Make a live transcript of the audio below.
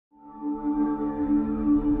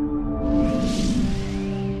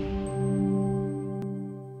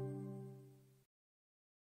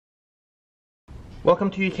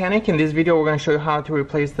Welcome to YOUCANIC. In this video we're going to show you how to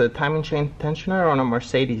replace the timing chain tensioner on a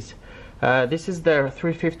Mercedes. This is the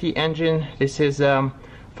 350 engine. This is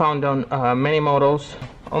found on many models,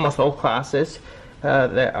 almost all classes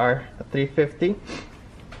that are 350,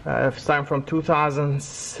 starting from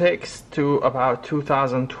 2006 to about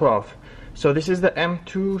 2012. So this is the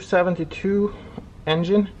M272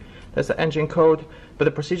 engine. That's the engine code, but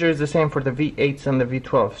the procedure is the same for the V8s and the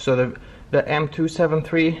V12. So the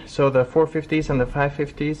M273, so the 450s and the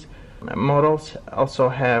 550s models also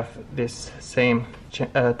have this same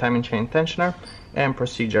timing chain tensioner and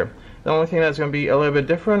procedure. The only thing that's going to be a little bit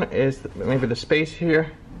different is maybe the space here.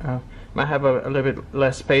 Might have a little bit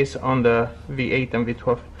less space on the V8 and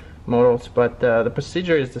V12 models, but the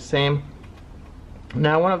procedure is the same.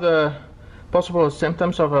 Now, one of the possible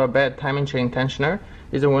symptoms of a bad timing chain tensioner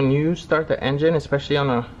is that when you start the engine, especially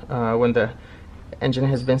on when the engine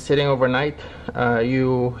has been sitting overnight,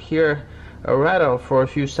 you hear a rattle for a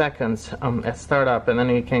few seconds at startup, and then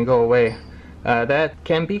it can go away. That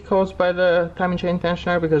can be caused by the timing chain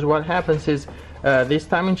tensioner, because what happens is this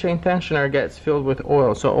timing chain tensioner gets filled with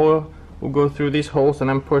oil. So oil will go through these holes and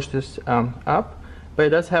then push this up, but it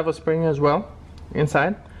does have a spring as well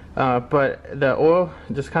inside. But the oil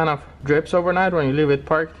just kind of drips overnight when you leave it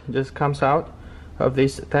parked, just comes out of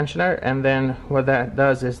this tensioner, and then what that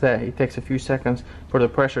does is that it takes a few seconds for the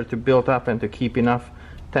pressure to build up and to keep enough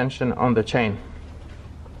tension on the chain.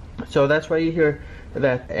 So that's why you hear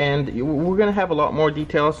that, and we're going to have a lot more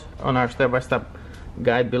details on our step-by-step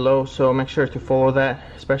guide below, so make sure to follow that,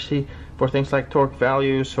 especially for things like torque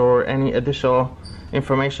values or any additional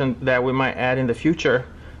information that we might add in the future.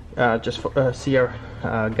 Just see our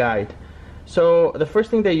guide. So the first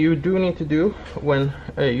thing that you do need to do when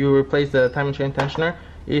you replace the timing chain tensioner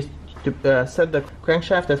is to set the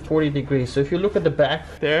crankshaft at 40 degrees. So if you look at the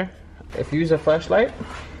back there, if you use a flashlight,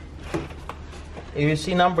 you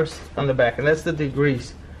see numbers on the back, and that's the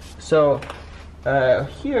degrees. So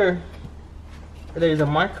here there is a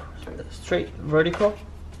mark, straight vertical,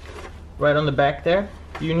 right on the back there.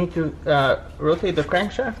 You need to rotate the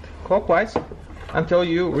crankshaft clockwise until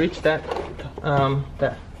you reach that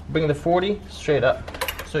bring the 40 straight up.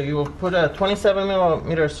 So you will put a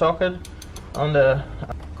 27mm socket on the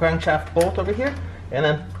crankshaft bolt over here, and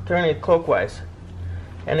then turn it clockwise.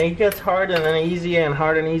 And it gets hard and then easy and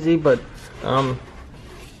hard and easy, but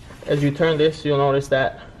as you turn this, you'll notice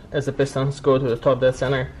that as the pistons go to the top dead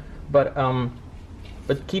center. But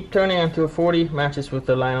keep turning until 40 matches with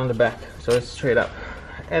the line on the back, so it's straight up.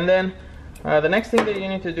 And then the next thing that you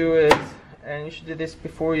need to do is, and you should do this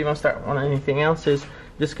before you even start on anything else, is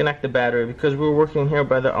disconnect the battery, because we're working here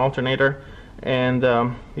by the alternator, and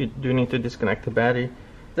you do need to disconnect the battery.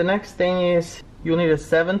 The next thing is you'll need a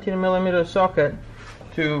 17mm socket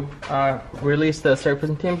to release the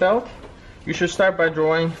serpentine belt. You should start by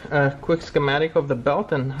drawing a quick schematic of the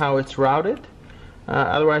belt and how it's routed.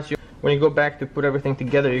 Otherwise, when you go back to put everything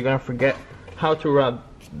together, you're going to forget how to route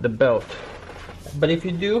the belt. But if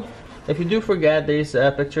you do forget, there's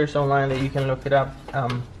pictures online that you can look it up.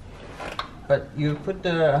 But you put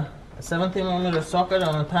the 17mm socket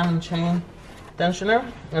on a timing chain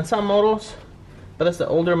tensioner. In some models, but that's the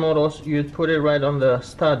older models, you'd put it right on the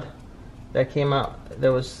stud that came out,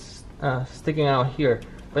 that was sticking out here.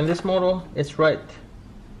 But in this model, it's right,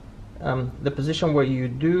 the position where you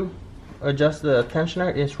do adjust the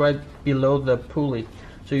tensioner is right below the pulley.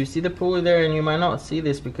 So you see the pulley there, and you might not see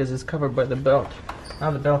this because it's covered by the belt.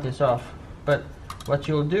 Now the belt is off. But what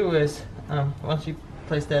you'll do is, once you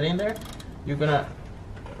place that in there, you're gonna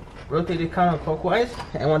rotate it counterclockwise,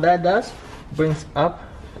 and what that does, brings up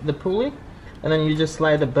the pulley, and then you just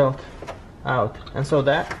slide the belt out, and so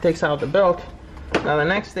that takes out the belt. Now the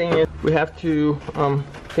next thing is we have to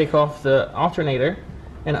take off the alternator,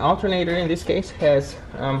 and the alternator in this case has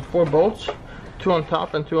 4 bolts, 2 on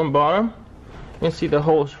top and 2 on bottom. You can see the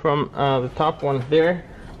holes from the top one there,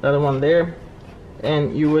 the other one there,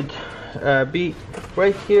 and you would be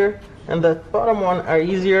right here, and the bottom one are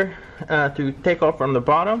easier to take off from the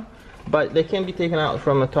bottom, but they can be taken out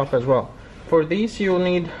from the top as well. For these, you'll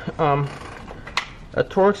need a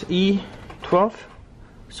Torx E12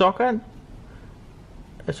 socket.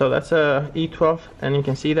 So that's a E12, and you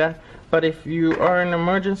can see that. But if you are in an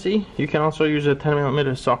emergency, you can also use a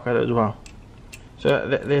 10mm socket as well. So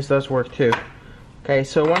this does work too. Okay,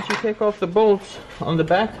 so once you take off the bolts on the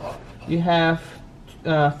back, you have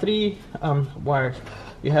 3 wires.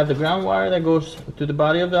 You have the ground wire that goes to the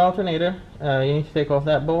body of the alternator. You need to take off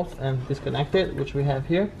that bolt and disconnect it, which we have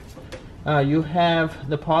here. You have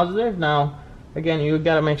the positive. Now, again, you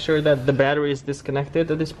gotta make sure that the battery is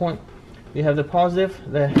disconnected at this point. You have the positive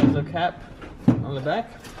that has a cap on the back.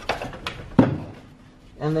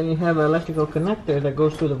 and then you have an electrical connector that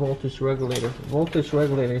goes to the voltage regulator. The voltage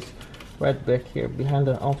regulator is right back here behind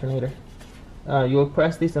the alternator. You'll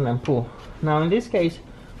press this and then pull. Now in this case,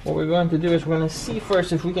 what we're going to do is we're going to see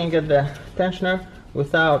first if we can get the tensioner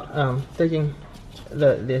without taking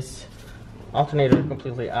this alternator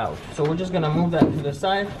completely out. So we're just going to move that to the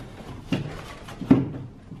side.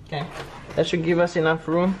 Okay, that should give us enough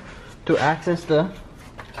room to access the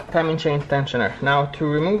timing chain tensioner. Now to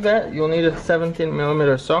remove that, you'll need a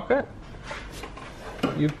 17mm socket.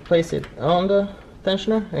 You place it on the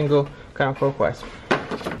tensioner and go counterclockwise.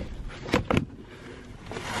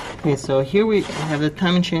 Okay, so here we have the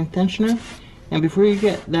timing chain tensioner, and before you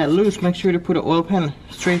get that loose, make sure to put an oil pan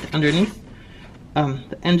straight underneath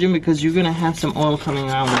the engine, because you're gonna have some oil coming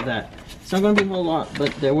out of that. It's not gonna be a whole lot,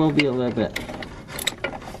 but there will be a little bit.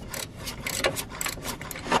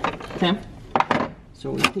 Okay,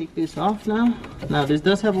 so we take this off now. Now this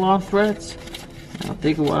does have a lot of threads. It'll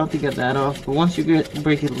take a while to get that off, but once you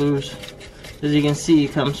break it loose, as you can see,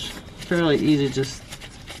 it comes fairly easy just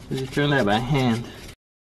as you turn that by hand.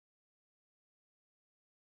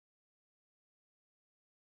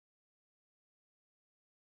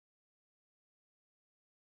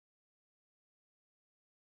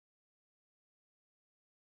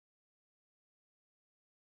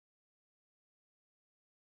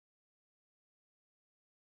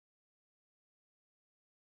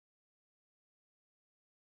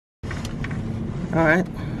 Alright,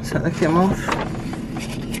 so that came off.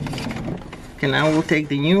 Okay, now we'll take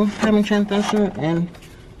the new timing chain tensioner and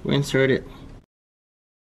reinsert it.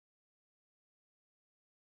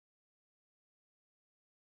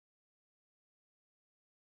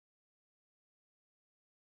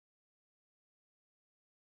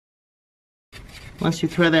 Once you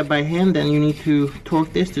thread that by hand, then you need to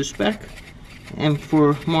torque this to spec. And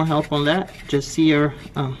for more help on that, just see our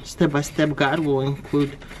step-by-step guide will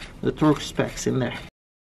include the torque specs in there.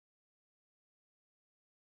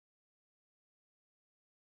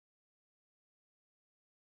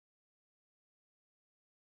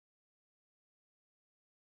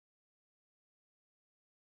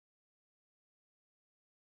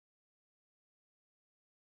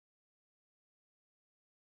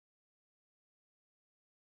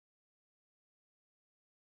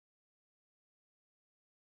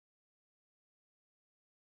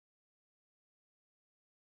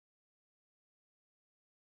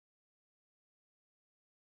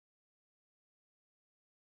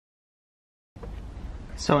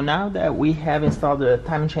 So now that we have installed the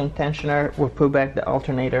timing chain tensioner, we put back the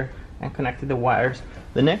alternator and connected the wires.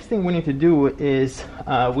 The next thing we need to do is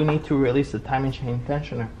we need to release the timing chain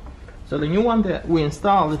tensioner. So the new one that we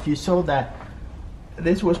installed, if you saw that,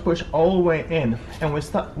 this was pushed all the way in, and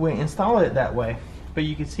we installed it that way, but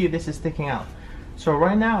you can see this is sticking out. So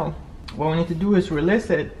right now, what we need to do is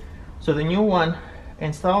release it, so the new one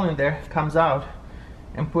installed in there comes out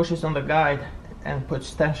and pushes on the guide and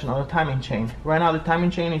puts tension on the timing chain. Right now the timing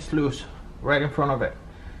chain is loose right in front of it.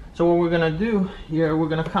 So what we're gonna do here, we're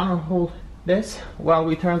gonna counter hold this while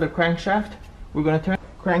we turn the crankshaft. We're gonna turn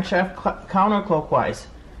the crankshaft counterclockwise.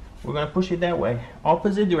 We're gonna push it that way,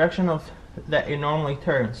 opposite direction of that it normally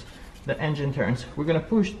turns, the engine turns. We're gonna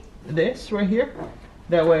push this right here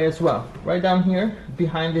that way as well. Right down here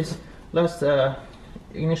behind this last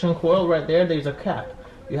ignition coil right there, there's a cap.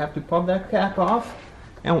 You have to pop that cap off.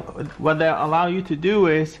 And what that allow you to do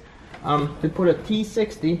is to put a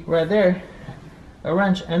T60 right there, a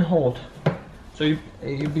wrench, and hold. So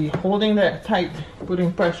you be holding that tight,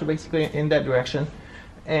 putting pressure basically in that direction,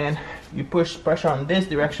 and you push pressure on this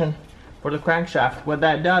direction for the crankshaft. What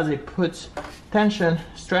that does, it puts tension,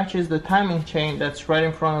 stretches the timing chain that's right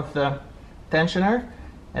in front of the tensioner,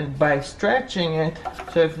 and by stretching it,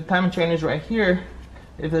 so if the timing chain is right here,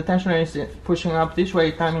 if the tensioner is pushing up this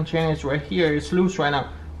way, timing chain is right here, it's loose right now.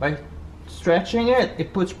 By stretching it,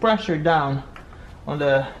 it puts pressure down on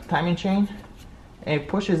the timing chain, and it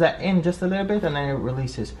pushes that in just a little bit, and then it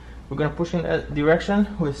releases. We're going to push in that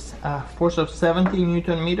direction with a force of 70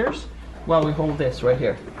 Newton meters while we hold this right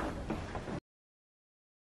here.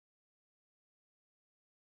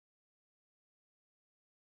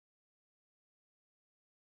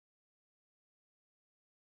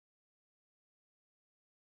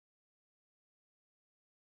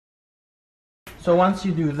 So once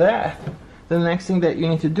you do that, the next thing that you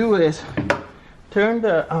need to do is turn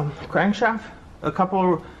the crankshaft a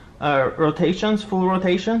couple rotations, full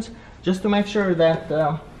rotations, just to make sure that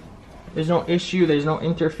there's no issue, there's no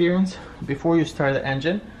interference before you start the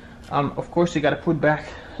engine. Of course, you got to put back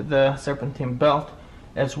the serpentine belt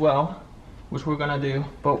as well, which we're gonna do.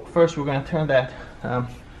 But first, we're gonna turn that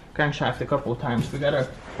crankshaft a couple of times. We gotta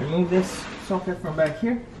remove this socket from back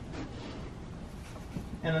here,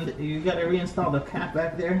 and then you gotta reinstall the cap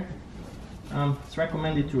back there. It's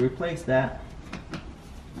recommended to replace that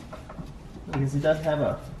because it does have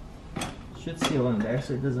a should seal in there,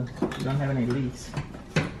 so you don't have any leaks.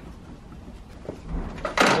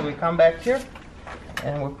 So we come back here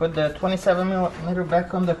and we put the 27mm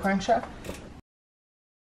back on the crankshaft.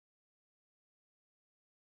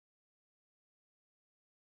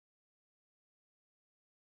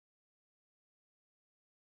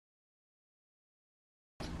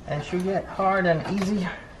 And it should get hard and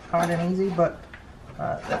easy, but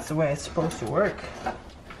that's the way it's supposed to work.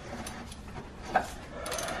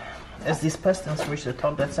 As these pistons reach the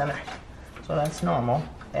top dead center, so that's normal.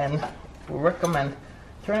 And we recommend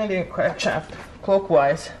turning the crankshaft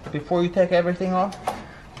clockwise before you take everything off.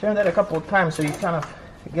 Turn that a couple of times so you kind of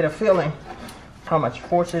get a feeling how much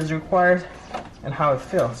force is required and how it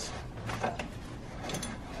feels.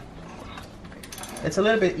 It's a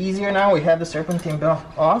little bit easier now. We have the serpentine belt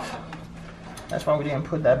off. That's why we didn't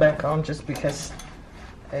put that back on, just because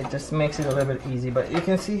it just makes it a little bit easy. But you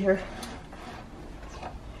can see here,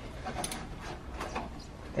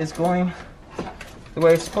 it's going the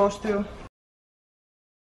way it's supposed to.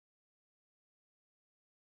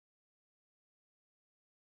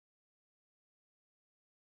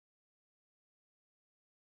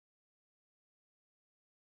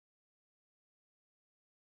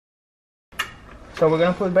 So we're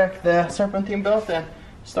gonna put back the serpentine belt and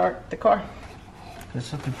start the car.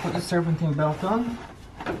 Just have to put the serpentine belt on.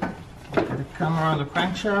 Gotta come around the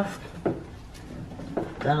crankshaft,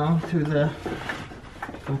 down to the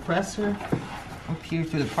compressor, up here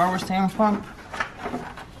to the power steering pump.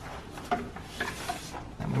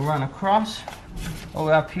 And we run across, all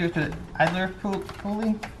the way up here to the idler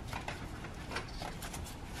pulley.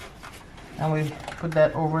 And we put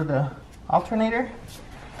that over the alternator.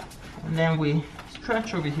 And then we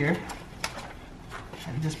stretch over here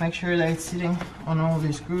and just make sure that it's sitting on all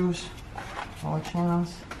these grooves, all the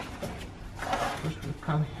channels. First we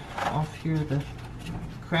come off here the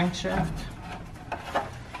crankshaft.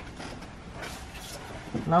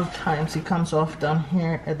 A lot of times it comes off down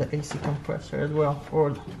here at the AC compressor as well,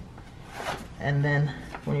 and then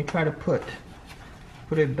when you try to put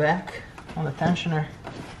it back on the tensioner,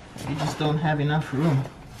 you just don't have enough room.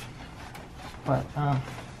 But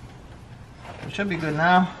it should be good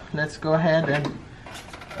now. Let's go ahead and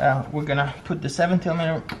we're gonna put the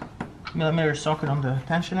 17mm socket on the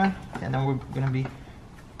tensioner, and then we're gonna be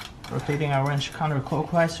rotating our wrench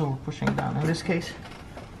counterclockwise, so we're pushing down in this case.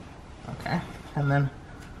 Okay, and then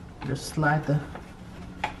just slide the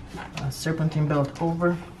serpentine belt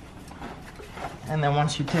over, and then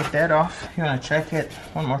once you take that off, you're gonna check it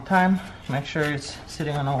one more time, make sure it's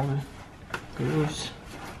sitting on all the grooves.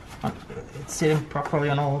 It's sitting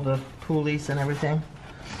properly on all the pulleys and everything.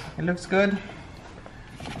 It looks good.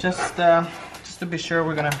 Just to be sure,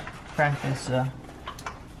 we're gonna crank this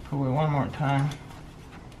pulley one more time.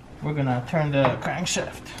 We're gonna turn the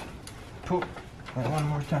crankshaft pulley one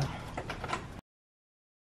more time.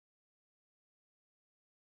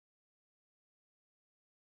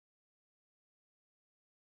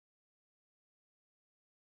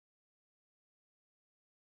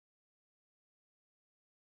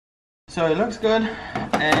 So it looks good,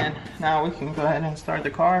 and now we can go ahead and start the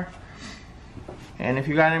car. And if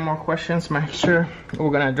you got any more questions, make sure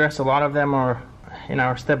we're gonna address a lot of them or in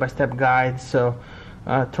our step-by-step guide. So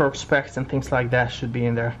torque specs and things like that should be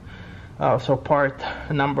in there. So part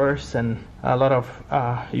numbers and a lot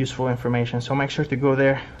of useful information. So make sure to go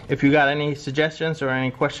there. If you got any suggestions or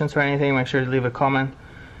any questions or anything, make sure to leave a comment.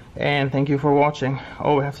 And thank you for watching.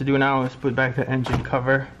 All we have to do now is put back the engine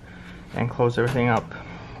cover and close everything up.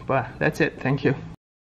 But that's it. Thank you.